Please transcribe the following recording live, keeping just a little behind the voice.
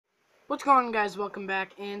What's going on, guys? Welcome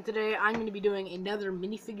back, and today I'm going to be doing another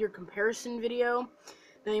minifigure comparison video.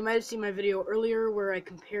 Now, you might have seen my video earlier where I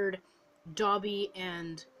compared Dobby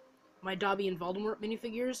and Dobby and Voldemort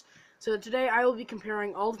minifigures. So today I will be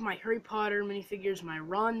comparing all of my Harry Potter minifigures, my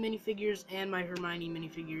Ron minifigures, and my Hermione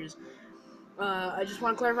minifigures. I just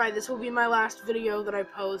want to clarify, this will be my last video that I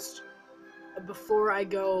post before I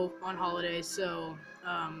go on holiday, so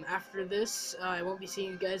after this, I won't be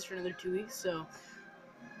seeing you guys for another 2 weeks, so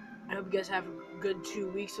I hope you guys have a good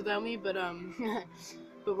 2 weeks without me, but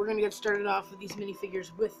but we're gonna get started off with these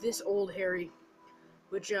minifigures with this old Harry,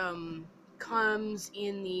 which comes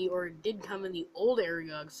in the, or did come in the old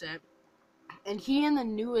Aragog set, and he and the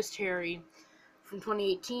newest Harry from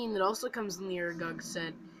 2018 that also comes in the Aragog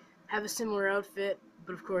set have a similar outfit,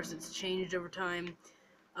 but of course it's changed over time.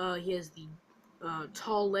 He has the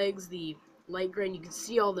tall legs, the light gray, and you can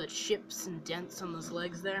see all the chips and dents on those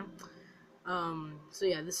legs there. So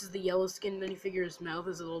yeah, this is the yellow skin minifigure. His mouth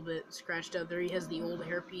is a little bit scratched out there. He has the old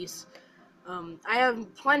hairpiece. I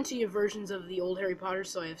have plenty of versions of the old Harry Potter,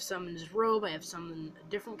 so I have some in his robe, I have some in a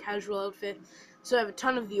different casual outfit. So I have a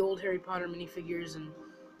ton of the old Harry Potter minifigures, and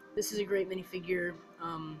this is a great minifigure.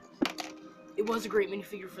 It was a great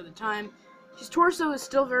minifigure for the time. His torso is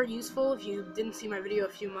still very useful. If you didn't see my video a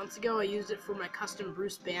few months ago, I used it for my custom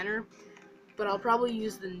Bruce banner, but I'll probably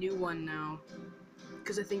use the new one now,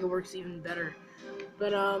 because I think it works even better.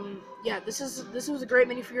 But yeah, this was a great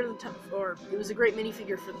minifigure at the time, or it was a great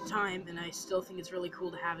minifigure for the time, and I still think it's really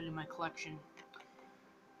cool to have it in my collection.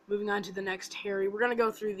 Moving on to the next Harry, we're gonna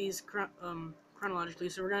go through these chronologically.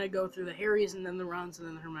 So we're gonna go through the Harrys, and then the Rons, and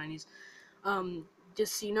then the Hermiones.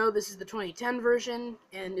 Just so you know, this is the 2010 version,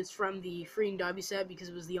 and it's from the Freeing Dobby set because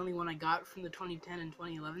it was the only one I got from the 2010 and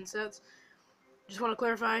 2011 sets. Just want to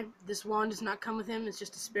clarify, this wand does not come with him. It's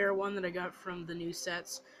just a spare one that I got from the new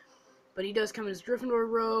sets. But he does come in his Gryffindor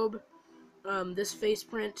robe, this face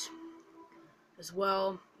print as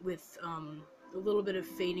well, with a little bit of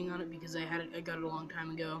fading on it because I got it a long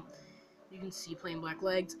time ago. You can see plain black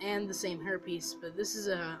legs and the same hairpiece, but this is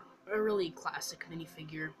a really classic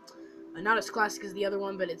minifigure. Not as classic as the other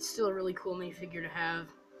one, but it's still a really cool minifigure to have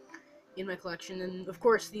in my collection. And of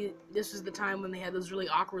course, this was the time when they had those really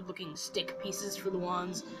awkward looking stick pieces for the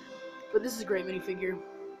wands, but this is a great minifigure.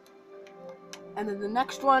 And then the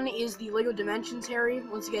next one is the LEGO Dimensions Harry.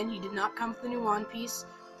 Once again, he did not come with the new wand piece,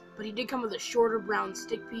 but he did come with a shorter brown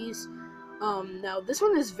stick piece. Now, this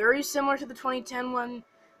one is very similar to the 2010 one.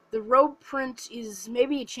 The robe print is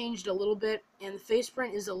maybe changed a little bit, and the face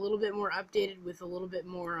print is a little bit more updated with a little bit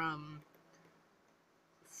more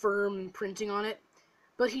firm printing on it.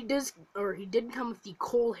 But he did come with the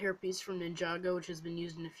Cole hairpiece from Ninjago, which has been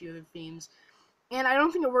used in a few other themes. And I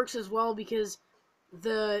don't think it works as well because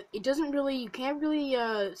you can't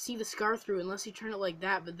really see the scar through unless you turn it like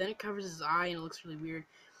that, but then it covers his eye and it looks really weird.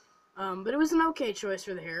 But it was an okay choice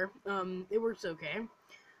for the hair. It works okay.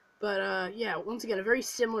 But yeah, once again, a very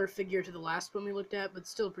similar figure to the last one we looked at, but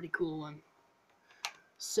still a pretty cool one.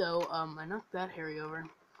 So, I knocked that Harry over.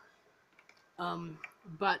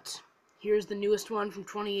 But here's the newest one from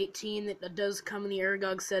 2018 that does come in the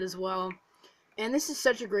Aragog set as well. And this is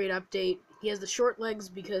such a great update. He has the short legs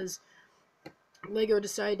because LEGO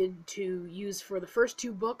decided to use for the first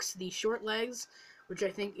 2 books the short legs, which I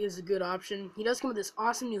think is a good option. He does come with this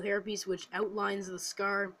awesome new hairpiece which outlines the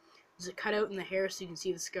scar. There's a cutout in the hair so you can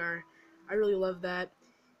see the scar. I really love that.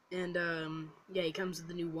 And yeah, he comes with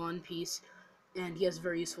the new wand piece, and he has a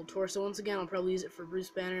very useful torso. Once again, I'll probably use it for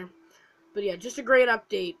Bruce banner. But yeah, just a great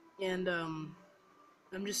update, and I'm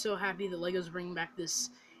just so happy that LEGO's bringing back this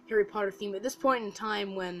Harry Potter theme at this point in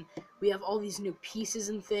time when we have all these new pieces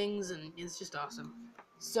and things, and it's just awesome.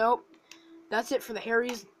 So, that's it for the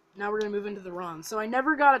Harrys. Now we're going to move into the Ron. So I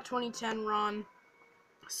never got a 2010 Ron,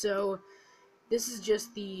 so this is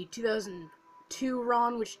just the 2002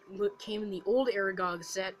 Ron, which came in the old Aragog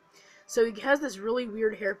set. So he has this really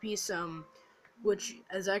weird hairpiece, which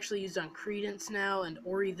is actually used on Credence now, and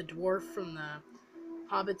Ori the Dwarf from the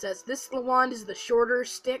Hobbit sets. This wand is the shorter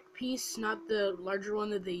stick piece, not the larger one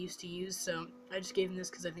that they used to use, so I just gave him this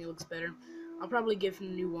because I think it looks better. I'll probably give him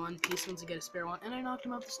the new wand piece once I get a spare one, and I knocked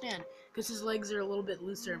him off the stand, because his legs are a little bit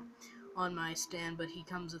looser on my stand, but he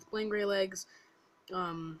comes with plain gray legs.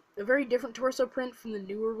 A very different torso print from the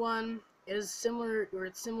newer one. It is similar, or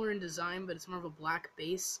it's similar in design, but it's more of a black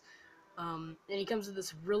base. And he comes with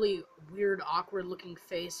this really weird, awkward-looking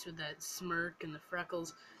face with that smirk and the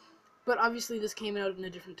freckles. But obviously this came out in a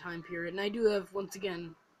different time period, and I do have, once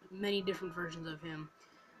again, many different versions of him.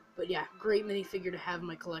 But yeah, great minifigure to have in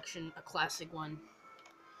my collection, a classic one.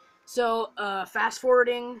 So,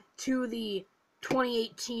 fast-forwarding to the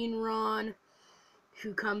 2018 Ron,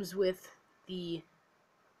 who comes with the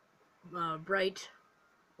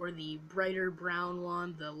brighter brown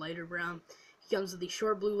one, the lighter brown. He comes with the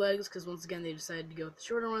short blue legs, because once again they decided to go with the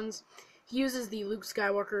shorter ones. He uses the Luke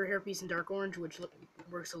Skywalker hairpiece in dark orange, which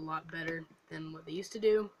works a lot better than what they used to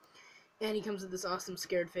do. And he comes with this awesome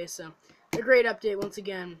scared face, so a great update once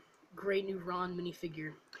again. Great new Ron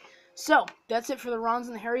minifigure. So, that's it for the Rons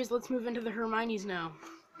and the Harrys. Let's move into the Hermiones now.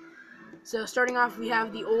 So, starting off, we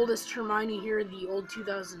have the oldest Hermione here, the old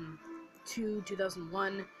 2002,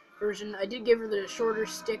 2001 version. I did give her the shorter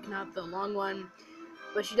stick, not the long one.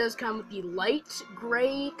 But she does come with the light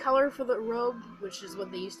gray color for the robe, which is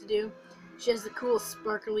what they used to do. She has the cool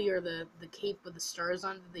sparkly, or the cape with the stars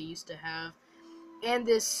on it that they used to have. And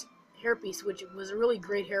this hairpiece, which was a really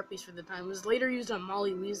great hairpiece for the time. It was later used on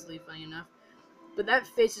Molly Weasley, funny enough. But that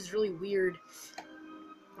face is really weird.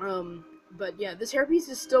 But yeah, this hairpiece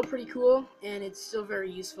is still pretty cool, and it's still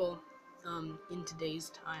very useful in today's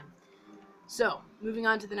time. So, moving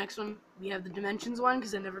on to the next one, we have the Dimensions one,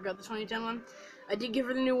 because I never got the 2010 one. I did give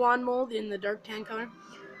her the new wand mold in the dark tan color,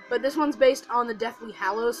 but this one's based on the Deathly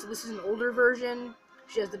Hallows, so this is an older version.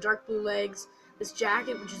 She has the dark blue legs, this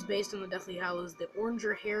jacket, which is based on the Deathly Hallows, the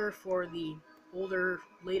oranger hair for the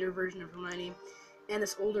later version of Hermione, and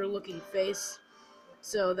this older looking face.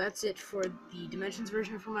 So that's it for the Dimensions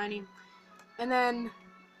version of Hermione. And then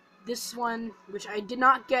this one, which I did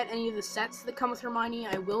not get any of the sets that come with Hermione.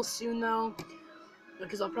 I will soon, though,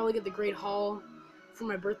 because I'll probably get the Great Hall for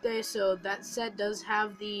my birthday. So that set does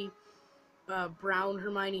have the brown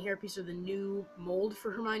Hermione hairpiece, or the new mold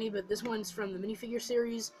for Hermione. But this one's from the minifigure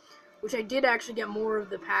series, which I did actually get more of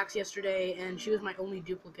the packs yesterday, and she was my only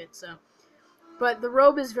duplicate. So, but the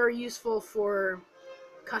robe is very useful for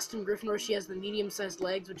custom Gryffindor. She has the medium-sized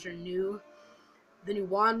legs, which are new. The new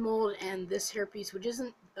wand mold, and this hairpiece, which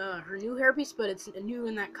isn't her new hairpiece, but it's new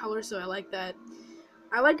in that color, so I like that.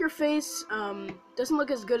 I like her face. Doesn't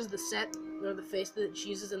look as good as the set, or the face that she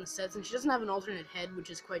uses in the sets, and she doesn't have an alternate head,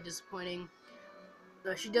 which is quite disappointing.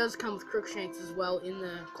 She does come with Crookshanks as well in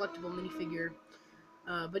the collectible minifigure.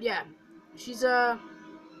 But yeah, she's a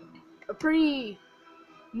pretty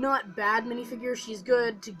not bad minifigure. She's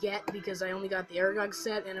good to get because I only got the Aragog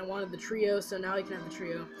set, and I wanted the trio, so now I can have the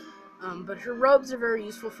trio. But her robes are very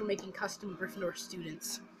useful for making custom Gryffindor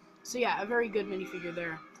students. So yeah, a very good minifigure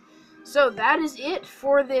there. So that is it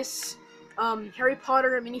for this Harry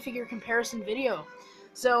Potter minifigure comparison video.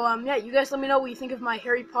 So yeah, you guys let me know what you think of my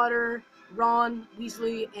Harry Potter, Ron,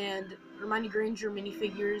 Weasley, and Hermione Granger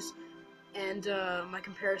minifigures, and my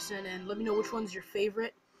comparison, and let me know which one's your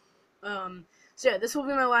favorite. So yeah, this will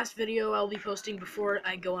be my last video I'll be posting before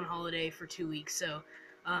I go on holiday for 2 weeks. So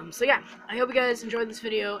yeah, I hope you guys enjoyed this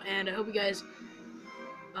video, and I hope you guys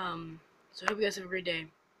have a great day,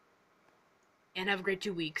 and have a great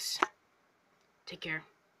 2 weeks. Take care.